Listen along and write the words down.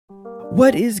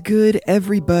What is good,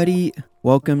 everybody?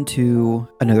 Welcome to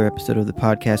another episode of the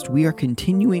podcast. We are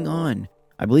continuing on.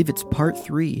 I believe it's part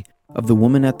 3 of The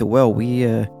Woman at the Well.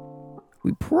 We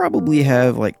probably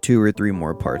have like 2 or 3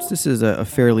 more parts. This is a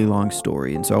fairly long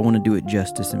story, and so I want to do it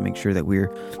justice and make sure that we're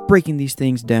breaking these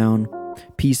things down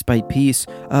piece by piece.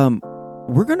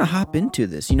 We're going to hop into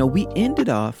this. We ended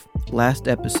off last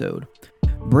episode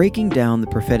breaking down the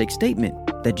prophetic statement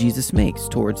that Jesus makes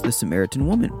towards the Samaritan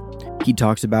woman. He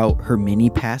talks about her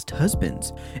many past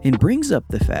husbands and brings up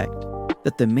the fact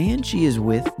that the man she is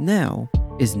with now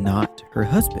is not her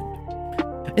husband.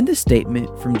 And this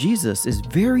statement from Jesus is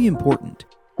very important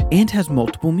and has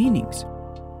multiple meanings.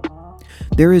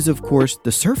 There is, of course,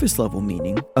 the surface level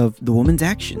meaning of the woman's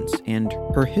actions and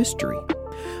her history.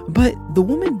 But the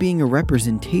woman being a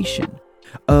representation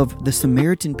of the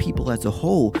Samaritan people as a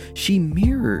whole, she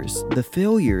mirrors the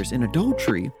failures in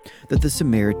adultery that the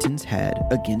Samaritans had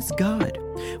against God.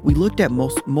 We looked at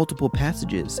multiple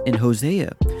passages in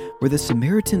Hosea where the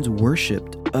Samaritans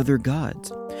worshipped other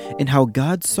gods and how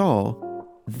God saw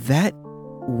that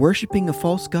worshiping of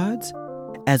false gods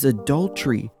as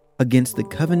adultery against the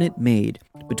covenant made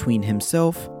between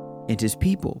himself and his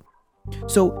people.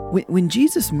 So when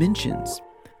Jesus mentions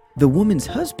the woman's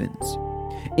husbands,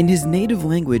 in his native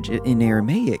language in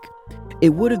Aramaic, it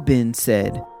would have been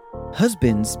said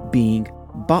husbands being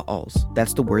Baals.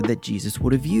 That's the word that Jesus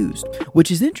would have used, which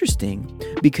is interesting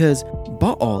because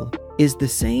Baal is the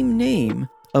same name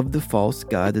of the false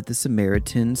god that the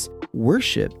Samaritans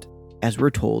worshipped, as we're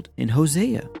told in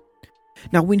Hosea.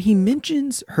 Now, when he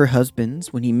mentions her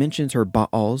husbands, when he mentions her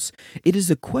Baals, it is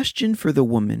a question for the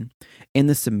woman and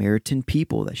the Samaritan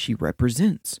people that she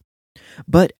represents.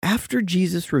 But after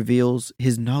Jesus reveals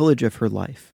his knowledge of her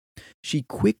life, she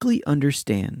quickly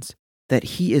understands that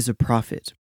he is a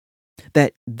prophet,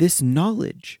 that this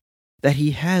knowledge that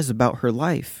he has about her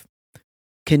life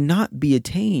cannot be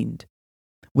attained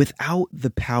without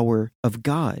the power of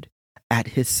God at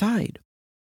his side.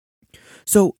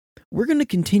 So we're going to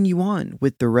continue on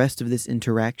with the rest of this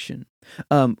interaction.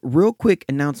 Real quick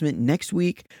announcement. Next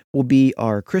week will be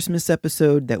our Christmas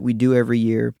episode that we do every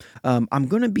year. I'm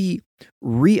going to be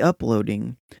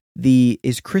re-uploading the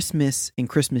Is Christmas and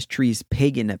Christmas Trees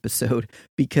Pagan episode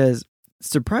because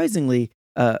surprisingly,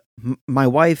 my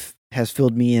wife has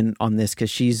filled me in on this because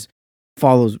she's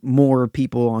follows more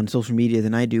people on social media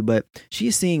than I do, but she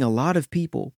is seeing a lot of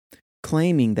people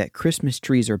claiming that Christmas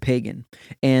trees are pagan.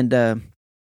 And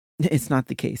it's not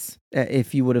the case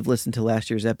if you would have listened to last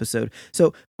year's episode.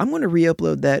 So I'm going to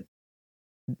re-upload that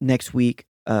next week,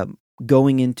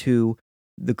 going into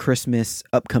the Christmas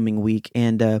upcoming week.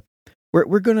 And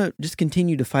we're going to just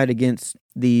continue to fight against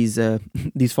these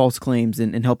false claims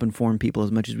and help inform people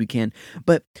as much as we can.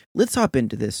 But let's hop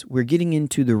into this. We're getting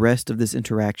into the rest of this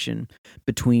interaction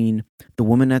between the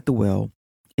woman at the well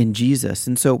and Jesus.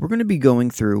 And so we're going to be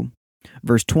going through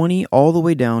verse 20 all the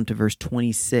way down to verse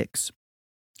 26.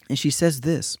 And she says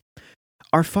this,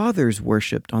 "Our fathers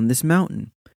worshipped on this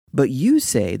mountain, but you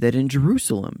say that in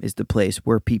Jerusalem is the place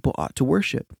where people ought to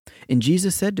worship." And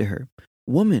Jesus said to her,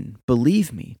 "Woman,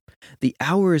 believe me, the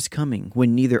hour is coming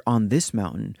when neither on this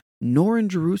mountain nor in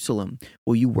Jerusalem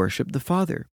will you worship the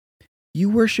Father. You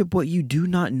worship what you do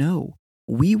not know.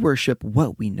 We worship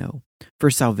what we know,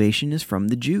 for salvation is from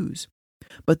the Jews.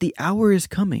 But the hour is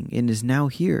coming and is now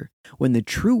here when the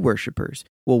true worshipers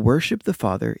will worship the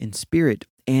Father in spirit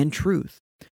and truth,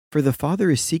 for the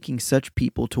Father is seeking such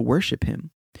people to worship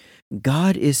him.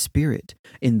 God is spirit,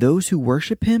 and those who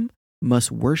worship him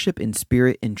must worship in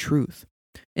spirit and truth."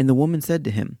 And the woman said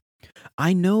to him,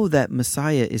 "I know that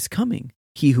Messiah is coming,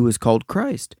 he who is called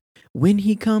Christ. When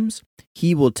he comes,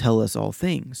 he will tell us all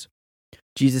things."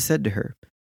 Jesus said to her,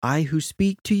 "I who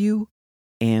speak to you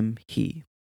am he."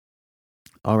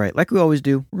 All right, like we always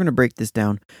do, we're going to break this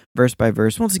down verse by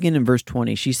verse. Once again, in verse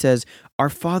 20, she says, "Our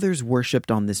fathers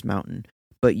worshipped on this mountain,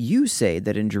 but you say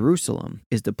that in Jerusalem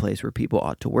is the place where people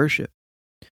ought to worship."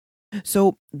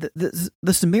 So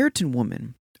the Samaritan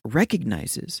woman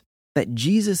recognizes that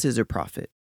Jesus is a prophet,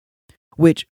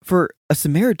 which for a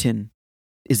Samaritan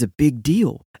is a big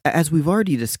deal. As we've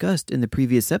already discussed in the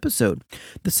previous episode,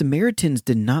 the Samaritans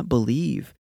did not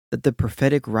believe that the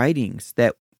prophetic writings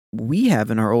that we have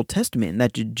in our Old Testament and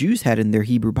that the Jews had in their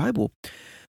Hebrew Bible,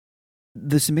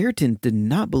 the Samaritans did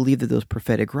not believe that those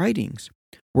prophetic writings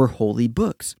were holy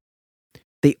books.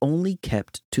 They only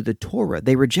kept to the Torah.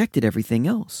 They rejected everything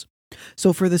else.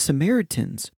 So for the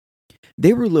Samaritans,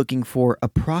 they were looking for a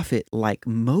prophet like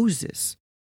Moses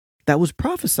that was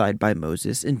prophesied by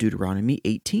Moses in Deuteronomy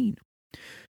 18.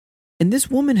 And this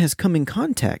woman has come in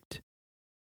contact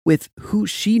with who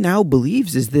she now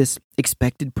believes is this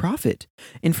expected prophet.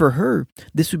 And for her,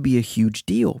 this would be a huge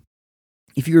deal.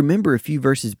 If you remember a few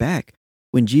verses back,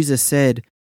 when Jesus and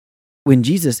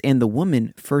the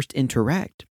woman first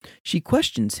interact, she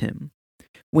questions him.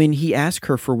 When he asks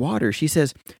her for water, she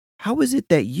says, "How is it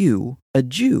that you, a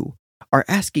Jew, are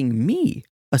asking me,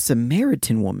 a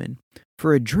Samaritan woman,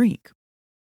 for a drink?"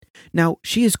 Now,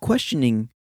 she is questioning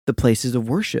the places of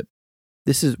worship.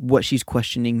 This is what she's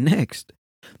questioning next.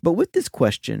 But with this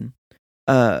question,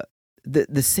 the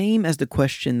same as the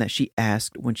question that she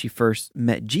asked when she first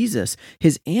met Jesus,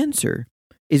 his answer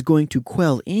is going to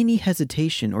quell any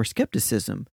hesitation or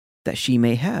skepticism that she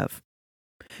may have.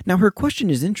 Now, her question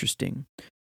is interesting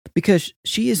because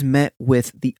she is met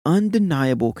with the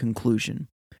undeniable conclusion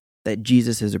that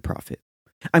Jesus is a prophet.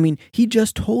 I mean, he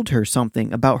just told her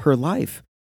something about her life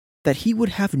that he would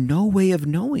have no way of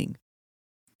knowing.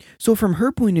 So from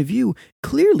her point of view,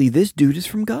 clearly this dude is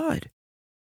from God.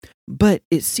 But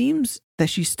it seems that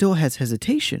she still has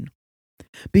hesitation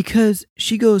because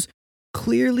she goes,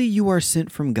 "Clearly you are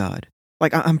sent from God.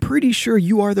 Like, I'm pretty sure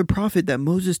you are the prophet that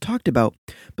Moses talked about,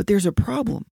 but there's a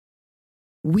problem.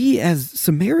 We as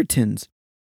Samaritans,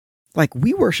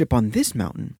 we worship on this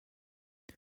mountain.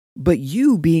 But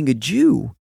you, being a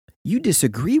Jew, you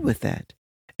disagree with that.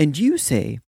 And you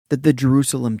say that the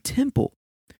Jerusalem temple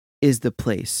is the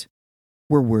place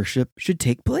where worship should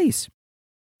take place."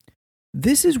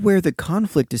 This is where the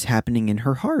conflict is happening in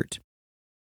her heart.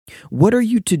 What are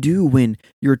you to do when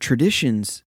your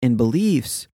traditions and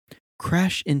beliefs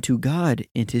crash into God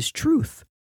and His truth?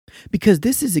 Because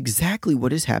this is exactly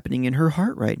what is happening in her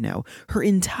heart right now. Her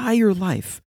entire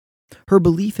life, her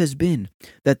belief has been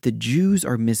that the Jews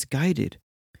are misguided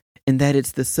and that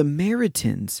it's the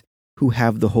Samaritans who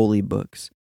have the holy books,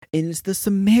 and it's the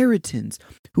Samaritans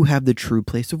who have the true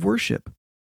place of worship.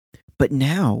 But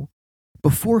now,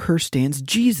 before her stands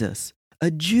Jesus, a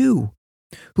Jew,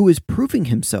 who is proving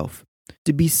himself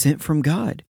to be sent from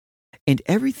God. And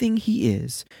everything he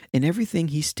is and everything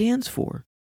he stands for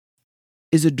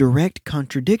is a direct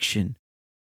contradiction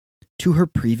to her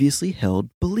previously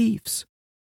held beliefs.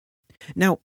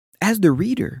 Now, as the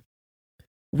reader,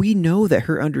 we know that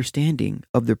her understanding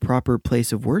of the proper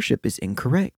place of worship is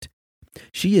incorrect.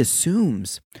 She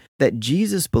assumes that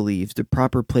Jesus believes the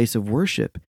proper place of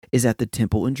worship is at the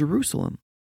temple in Jerusalem.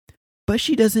 But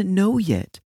she doesn't know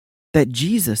yet that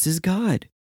Jesus is God,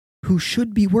 who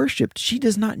should be worshipped. She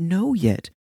does not know yet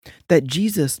that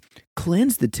Jesus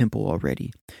cleansed the temple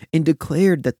already and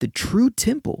declared that the true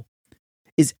temple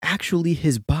is actually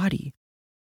his body.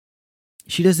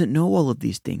 She doesn't know all of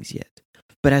these things yet.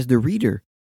 But as the reader,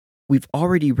 we've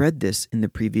already read this in the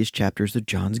previous chapters of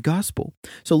John's Gospel.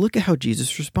 So look at how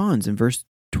Jesus responds in verse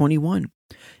 21.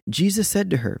 Jesus said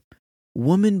to her,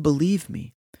 "Woman, believe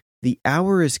me, the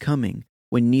hour is coming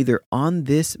when neither on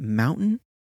this mountain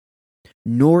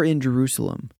nor in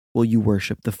Jerusalem will you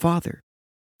worship the Father."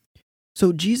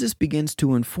 So Jesus begins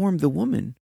to inform the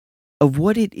woman of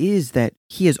what it is that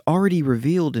he has already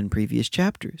revealed in previous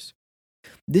chapters.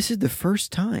 This is the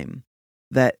first time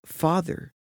that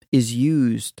Father is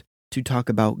used to talk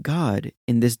about God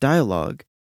in this dialogue,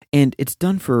 and it's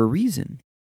done for a reason.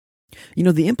 You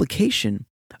know, the implication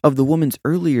of the woman's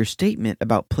earlier statement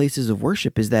about places of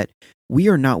worship is that we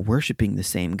are not worshiping the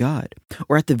same God,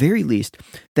 or at the very least,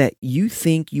 that you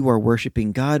think you are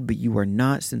worshiping God, but you are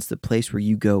not, since the place where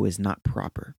you go is not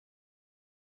proper.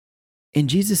 And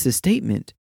Jesus'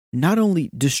 statement not only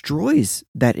destroys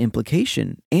that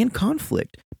implication and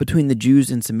conflict between the Jews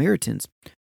and Samaritans,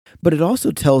 but it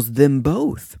also tells them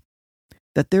both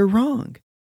that they're wrong.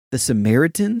 The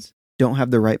Samaritans don't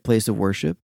have the right place of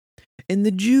worship, and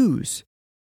the Jews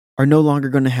are no longer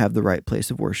going to have the right place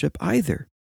of worship either.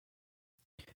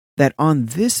 That on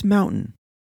this mountain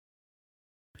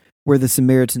where the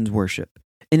Samaritans worship,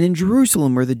 and in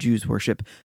Jerusalem where the Jews worship,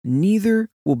 neither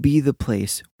will be the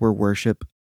place where worship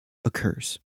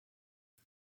occurs.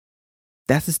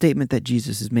 That's the statement that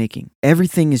Jesus is making.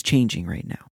 Everything is changing right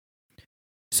now.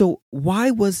 So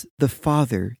why was the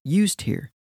Father used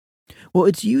here? Well,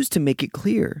 it's used to make it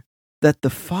clear that the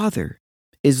Father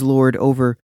is Lord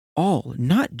over all,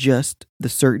 not just the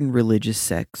certain religious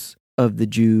sects of the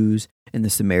Jews and the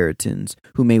Samaritans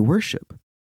who may worship.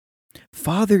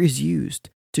 Father is used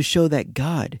to show that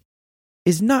God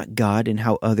is not God in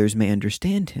how others may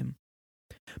understand him,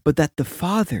 but that the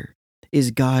Father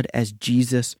is God as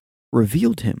Jesus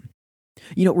revealed him.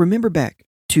 You know, remember back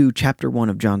to chapter 1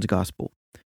 of John's Gospel.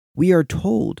 We are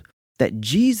told that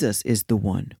Jesus is the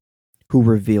one who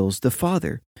reveals the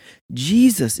Father.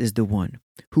 Jesus is the one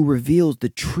who reveals the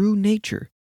true nature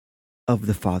of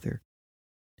the Father.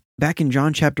 Back in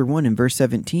John chapter 1 and verse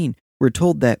 17, we're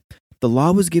told that the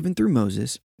law was given through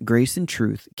Moses, grace and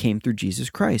truth came through Jesus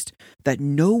Christ, that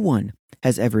no one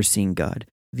has ever seen God,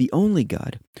 the only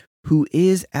God, who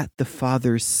is at the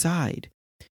Father's side.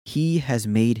 He has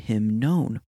made him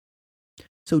known.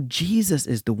 So Jesus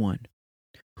is the one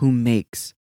who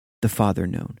makes the Father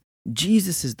known.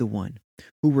 Jesus is the one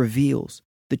who reveals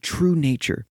the true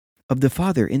nature of the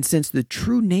Father. And since the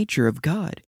true nature of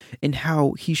God and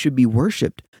how he should be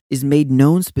worshiped is made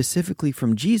known specifically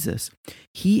from Jesus,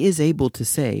 he is able to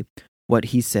say what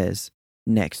he says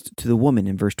next to the woman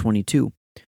in verse 22.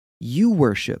 You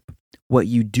worship what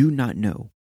you do not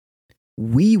know.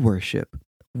 We worship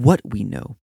what we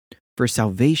know, for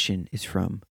salvation is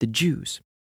from the Jews.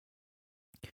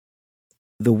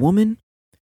 The woman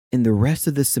and the rest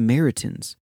of the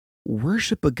Samaritans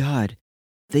worship a God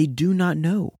they do not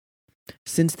know,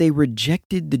 since they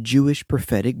rejected the Jewish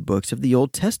prophetic books of the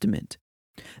Old Testament.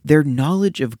 Their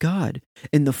knowledge of God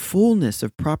and the fullness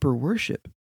of proper worship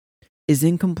is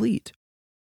incomplete.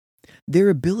 Their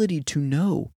ability to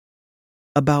know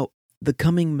about the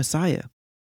coming Messiah,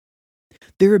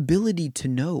 their ability to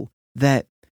know that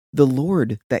the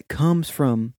Lord that comes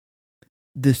from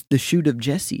the shoot of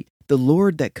Jesse, the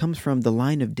Lord that comes from the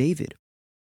line of David,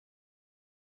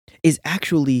 is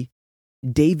actually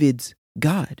David's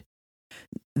God.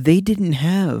 They didn't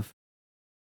have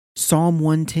Psalm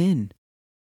 110,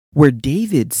 where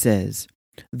David says,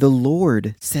 the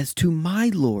Lord says to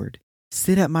my Lord,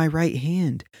 sit at my right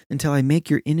hand until I make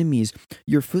your enemies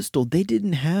your footstool. They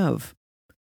didn't have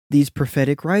these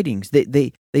prophetic writings.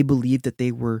 They believed that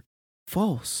they were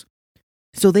false.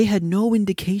 So they had no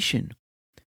indication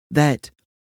that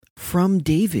from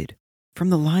David, from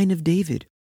the line of David,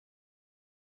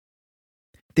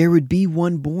 there would be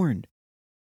one born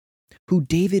who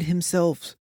David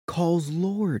himself calls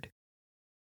Lord.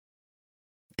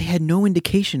 They had no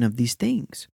indication of these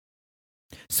things.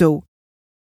 So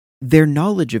their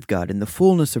knowledge of God and the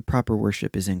fullness of proper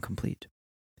worship is incomplete.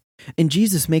 And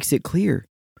Jesus makes it clear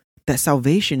that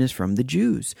salvation is from the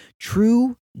Jews.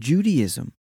 True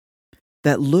Judaism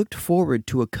that looked forward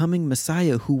to a coming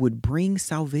Messiah who would bring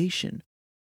salvation.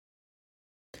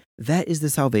 That is the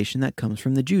salvation that comes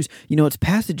from the Jews. You know, it's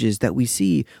passages that we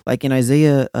see, like in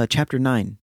Isaiah chapter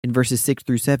 9, in verses 6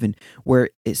 through 7,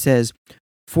 where it says,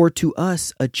 for to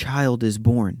us a child is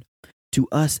born, to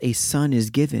us a son is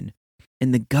given,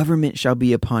 and the government shall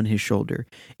be upon his shoulder,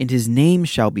 and his name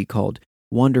shall be called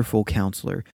Wonderful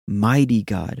Counselor, Mighty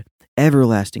God,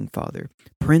 Everlasting Father,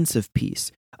 Prince of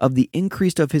Peace. Of the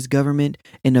increase of his government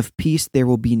and of peace there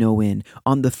will be no end,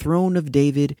 on the throne of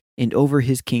David and over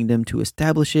his kingdom, to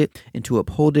establish it and to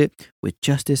uphold it with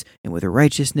justice and with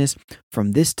righteousness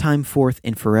from this time forth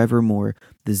and forevermore.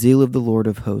 The zeal of the Lord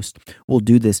of hosts will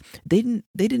do this. They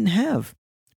didn't have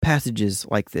passages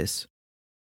like this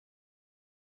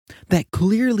that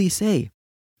clearly say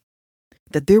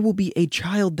that there will be a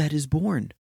child that is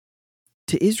born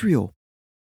to Israel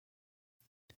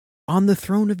on the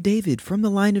throne of David, from the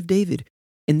line of David,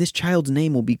 and this child's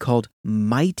name will be called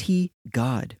Mighty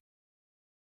God.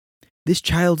 This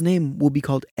child's name will be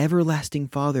called Everlasting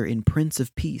Father and Prince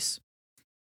of Peace.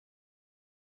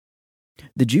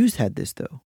 The Jews had this,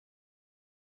 though.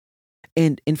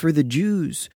 And for the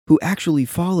Jews who actually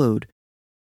followed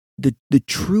the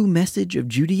true message of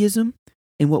Judaism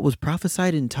and what was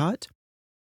prophesied and taught,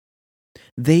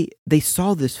 they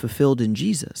saw this fulfilled in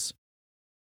Jesus.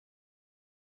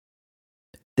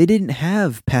 They didn't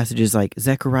have passages like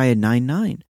Zechariah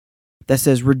 9:9 that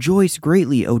says, rejoice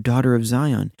greatly, O daughter of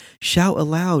Zion. Shout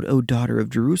aloud, O daughter of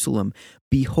Jerusalem.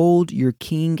 Behold, your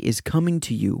king is coming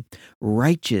to you.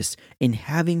 Righteous and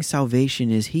having salvation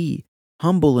is he,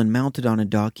 humble and mounted on a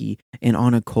donkey and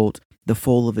on a colt, the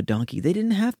foal of a donkey. They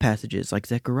didn't have passages like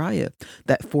Zechariah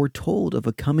that foretold of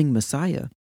a coming Messiah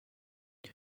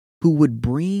who would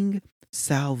bring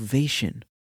salvation.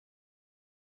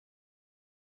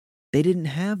 They didn't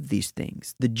have these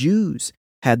things. The Jews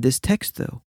had this text,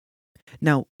 though.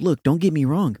 Now, look, don't get me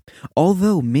wrong.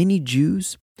 Although many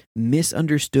Jews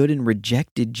misunderstood and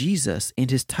rejected Jesus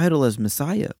and his title as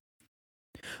Messiah,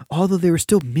 although there were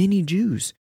still many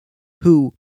Jews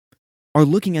who are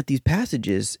looking at these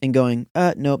passages and going,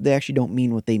 nope, they actually don't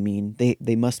mean what they mean.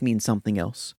 They must mean something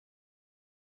else.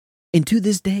 And to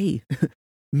this day,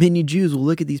 many Jews will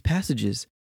look at these passages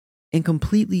and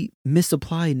completely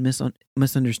misapply and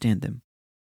misunderstand them.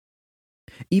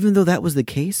 Even though that was the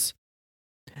case,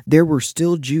 there were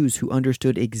still Jews who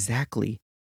understood exactly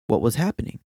what was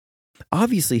happening.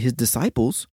 Obviously, his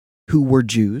disciples, who were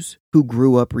Jews, who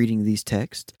grew up reading these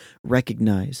texts,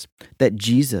 recognize that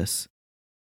Jesus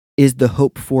is the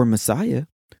hope for Messiah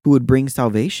who would bring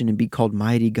salvation and be called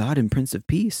Mighty God and Prince of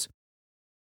Peace.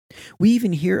 We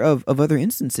even hear of other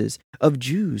instances of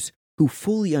Jews who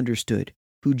fully understood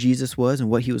who Jesus was and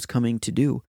what he was coming to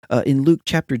do. In Luke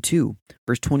chapter 2,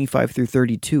 verse 25 through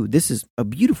 32, this is a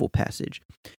beautiful passage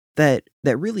that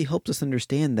really helps us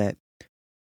understand that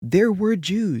there were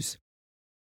Jews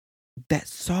that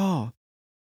saw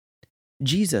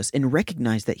Jesus and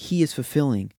recognized that he is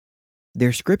fulfilling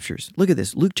their scriptures. Look at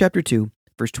this, Luke chapter 2,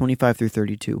 verse 25 through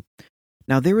 32.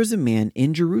 Now there was a man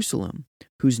in Jerusalem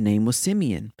whose name was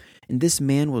Simeon, and this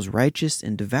man was righteous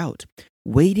and devout,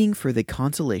 waiting for the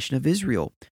consolation of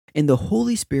Israel, and the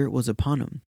Holy Spirit was upon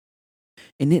him.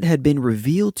 And it had been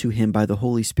revealed to him by the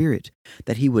Holy Spirit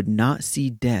that he would not see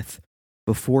death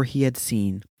before he had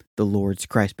seen the Lord's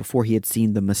Christ, before he had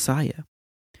seen the Messiah.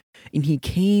 And he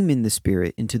came in the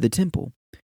Spirit into the temple.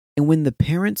 And when the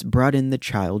parents brought in the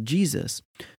child Jesus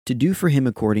to do for him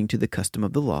according to the custom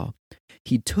of the law,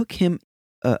 he took him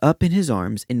up in his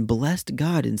arms and blessed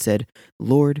God and said,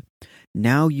 Lord,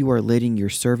 now you are letting your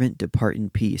servant depart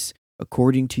in peace,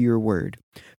 according to your word.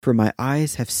 For my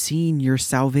eyes have seen your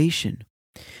salvation,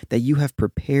 that you have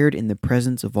prepared in the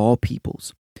presence of all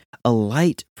peoples, a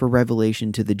light for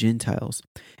revelation to the Gentiles,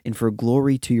 and for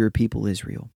glory to your people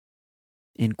Israel.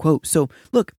 End quote. So,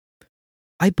 look,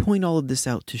 I point all of this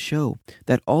out to show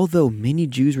that although many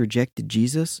Jews rejected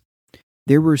Jesus,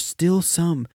 there were still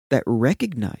some that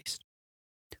recognized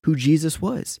who Jesus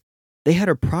was. They had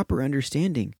a proper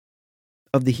understanding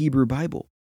of the Hebrew Bible,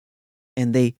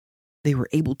 and they were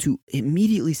able to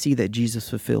immediately see that Jesus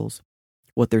fulfills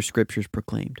what their scriptures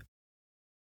proclaimed.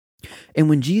 And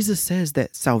when Jesus says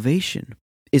that salvation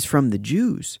is from the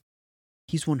Jews,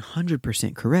 he's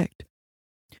 100% correct.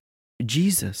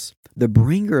 Jesus, the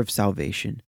bringer of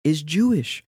salvation, is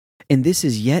Jewish. And this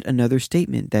is yet another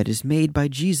statement that is made by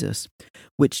Jesus,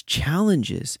 which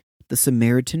challenges the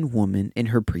Samaritan woman in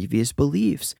her previous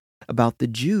beliefs about the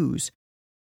Jews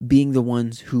being the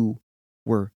ones who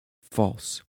were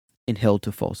false and held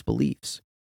to false beliefs.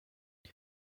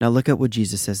 Now look at what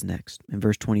Jesus says next in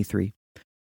verse 23.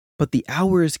 But the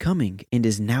hour is coming and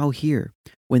is now here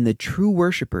when the true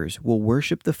worshipers will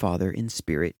worship the Father in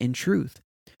spirit and truth.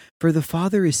 For the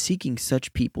Father is seeking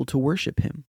such people to worship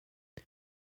him.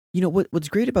 You know, what's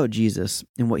great about Jesus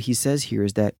and what he says here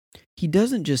is that he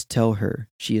doesn't just tell her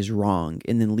she is wrong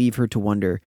and then leave her to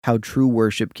wonder how true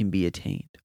worship can be attained.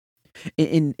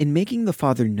 In making the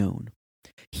Father known,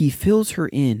 he fills her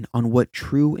in on what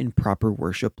true and proper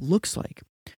worship looks like.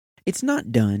 It's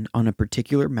not done on a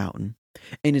particular mountain,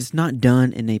 and it's not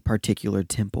done in a particular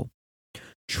temple.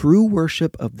 True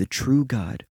worship of the true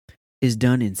God is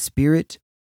done in spirit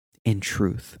and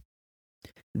truth.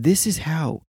 This is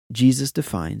how Jesus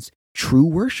defines true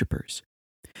worshipers.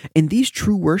 And these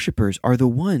true worshipers are the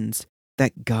ones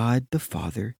that God the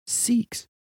Father seeks.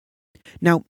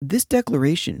 Now, this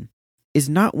declaration is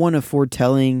not one of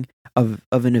foretelling of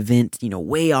an event,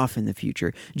 way off in the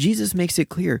future. Jesus makes it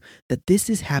clear that this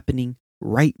is happening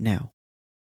right now,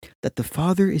 that the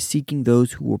Father is seeking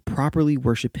those who will properly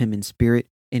worship him in spirit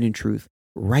and in truth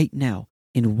right now.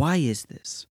 And why is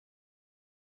this?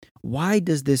 Why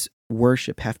does this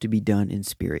worship have to be done in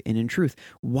spirit and in truth?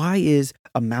 Why is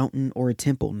a mountain or a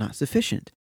temple not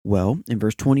sufficient? Well, in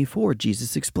verse 24,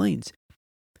 Jesus explains.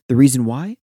 The reason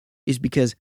why is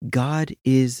because God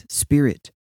is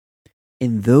spirit,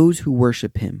 and those who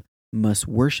worship him must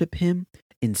worship him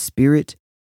in spirit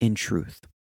and truth.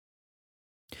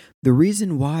 The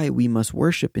reason why we must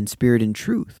worship in spirit and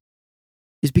truth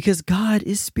is because God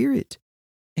is spirit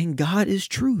and God is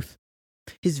truth.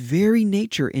 His very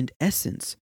nature and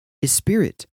essence is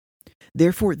spirit.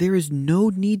 Therefore, there is no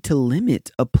need to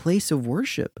limit a place of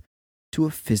worship to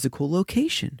a physical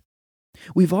location.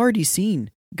 We've already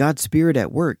seen God's Spirit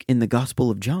at work in the Gospel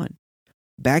of John.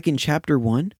 Back in chapter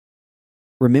 1,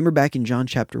 remember back in John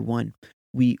chapter 1,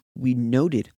 we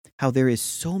noted how there is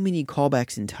so many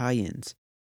callbacks and tie-ins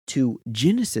to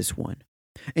Genesis 1.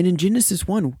 And in Genesis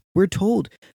 1, we're told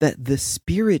that the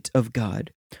Spirit of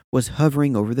God was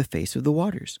hovering over the face of the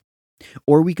waters.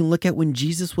 Or we can look at when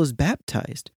Jesus was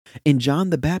baptized, and John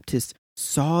the Baptist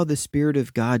saw the Spirit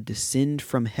of God descend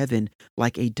from heaven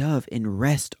like a dove and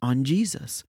rest on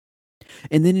Jesus.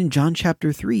 And then in John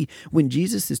chapter 3, when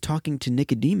Jesus is talking to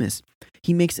Nicodemus,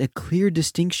 he makes a clear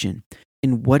distinction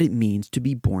in what it means to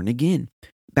be born again.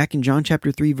 Back in John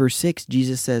chapter 3, verse 6,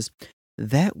 Jesus says,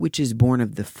 "That which is born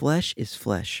of the flesh is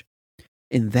flesh,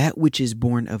 and that which is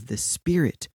born of the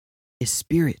Spirit is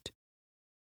spirit."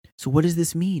 So what does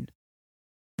this mean?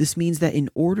 This means that in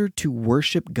order to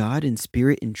worship God in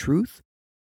spirit and truth,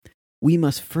 we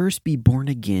must first be born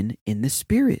again in the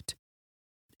Spirit.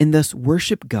 and thus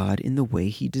worship God in the way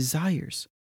he desires.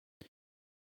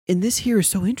 And this here is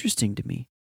so interesting to me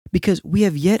because we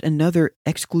have yet another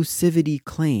exclusivity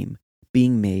claim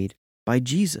being made by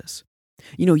Jesus.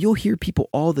 You'll hear people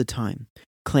all the time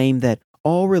claim that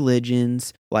all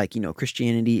religions, like,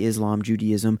 Christianity, Islam,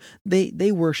 Judaism,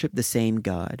 they worship the same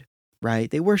God, right?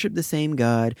 They worship the same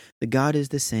God. The God is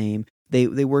the same. They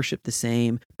worship the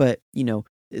same, but,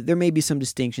 there may be some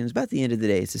distinctions, but at the end of the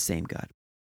day, it's the same God.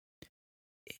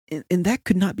 And that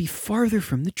could not be farther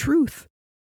from the truth.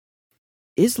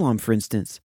 Islam, for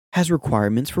instance, has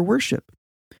requirements for worship.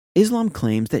 Islam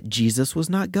claims that Jesus was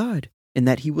not God and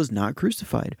that he was not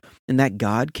crucified and that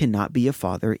God cannot be a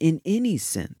father in any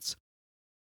sense.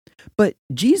 But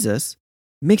Jesus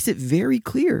makes it very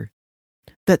clear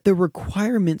that the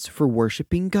requirements for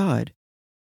worshiping God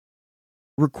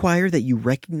require that you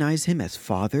recognize him as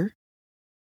Father,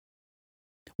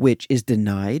 which is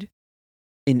denied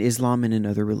in Islam and in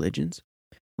other religions,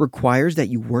 requires that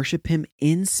you worship him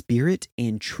in spirit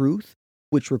and truth,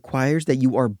 which requires that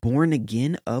you are born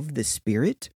again of the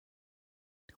Spirit,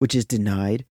 which is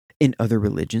denied in other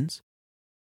religions.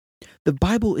 The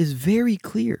Bible is very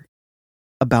clear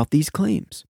about these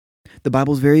claims. The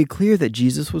Bible is very clear that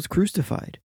Jesus was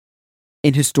crucified.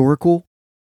 And historical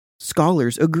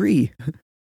scholars agree.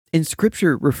 And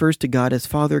Scripture refers to God as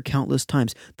Father countless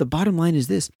times. The bottom line is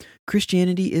this: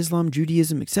 Christianity, Islam,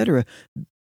 Judaism, etc.,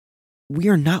 we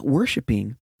are not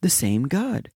worshiping the same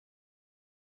God.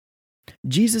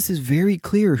 Jesus is very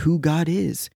clear who God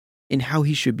is and how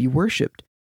he should be worshiped.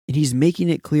 And he's making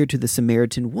it clear to the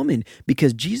Samaritan woman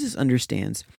because Jesus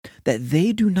understands that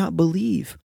they do not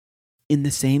believe in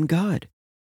the same God.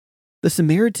 The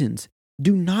Samaritans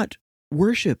do not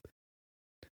worship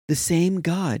the same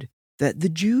God that the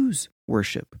Jews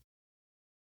worship.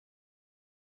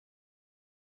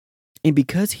 And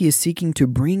because he is seeking to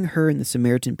bring her and the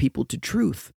Samaritan people to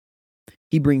truth,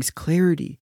 he brings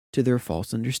clarity to their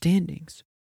false understandings.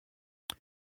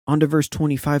 On to verse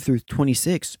 25 through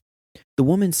 26, the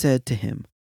woman said to him,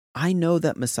 "I know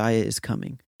that Messiah is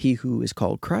coming, he who is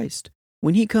called Christ.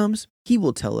 When he comes, he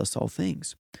will tell us all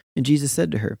things." And Jesus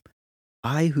said to her,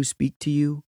 "I who speak to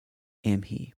you am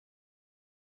he."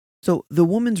 So the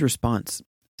woman's response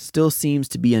still seems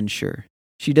to be unsure.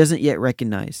 She doesn't yet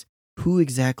recognize who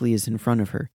exactly is in front of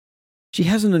her. She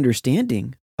has an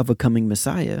understanding of a coming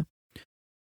Messiah,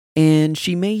 and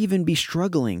she may even be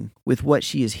struggling with what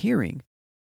she is hearing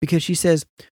because she says,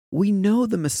 "We know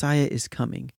the Messiah is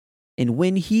coming, and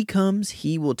when he comes,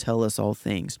 he will tell us all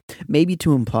things." Maybe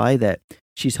to imply that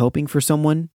she's hoping for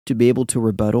someone to be able to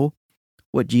rebuttal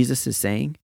what Jesus is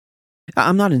saying.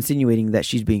 I'm not insinuating that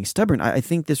she's being stubborn. I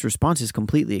think this response is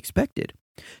completely expected.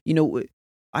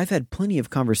 I've had plenty of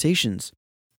conversations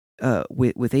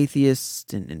with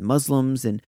atheists and Muslims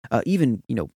and even,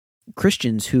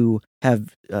 Christians who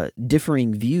have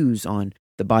differing views on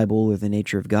the Bible or the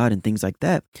nature of God and things like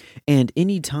that. And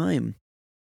anytime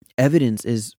evidence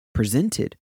is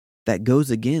presented that goes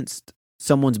against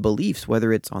someone's beliefs,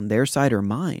 whether it's on their side or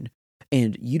mine,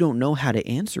 and you don't know how to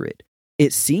answer it,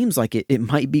 it seems like it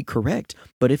might be correct.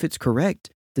 But if it's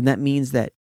correct, then that means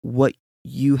that what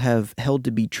you have held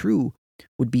to be true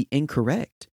would be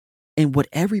incorrect. And what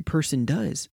every person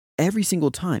does, every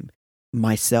single time,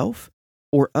 myself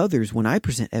or others, when I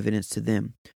present evidence to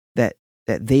them that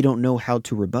they don't know how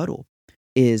to rebuttal,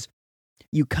 is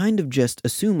you kind of just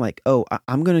assume like, oh,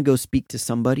 I'm going to go speak to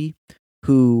somebody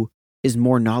who is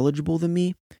more knowledgeable than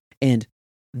me, and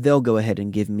they'll go ahead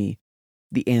and give me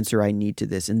the answer I need to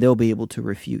this, and they'll be able to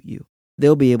refute you.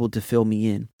 They'll be able to fill me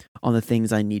in on the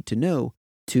things I need to know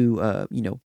to,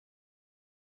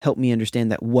 help me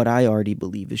understand that what I already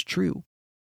believe is true.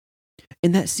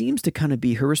 And that seems to kind of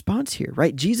be her response here,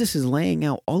 right? Jesus is laying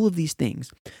out all of these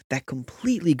things that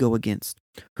completely go against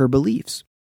her beliefs.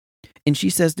 And she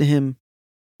says to him,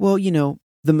 well,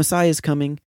 the Messiah is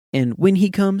coming, and when he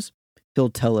comes,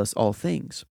 he'll tell us all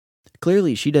things.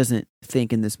 Clearly, she doesn't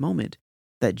think in this moment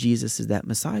that Jesus is that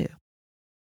Messiah.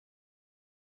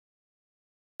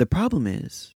 The problem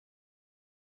is,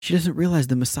 she doesn't realize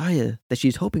the Messiah that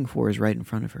she's hoping for is right in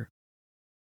front of her.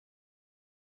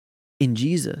 And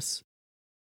Jesus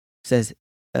says,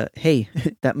 hey,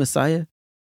 that Messiah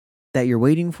that you're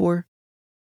waiting for,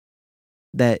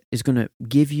 that is going to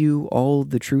give you all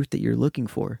the truth that you're looking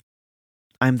for,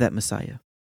 I'm that Messiah.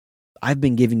 I've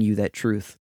been giving you that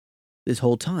truth this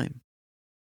whole time.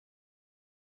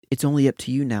 It's only up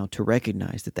to you now to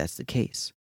recognize that that's the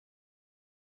case.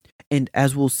 And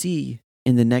as we'll see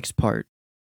in the next part,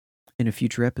 in a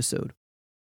future episode,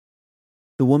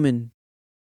 the woman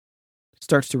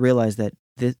starts to realize that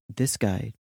this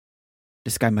guy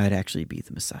might actually be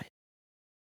the Messiah.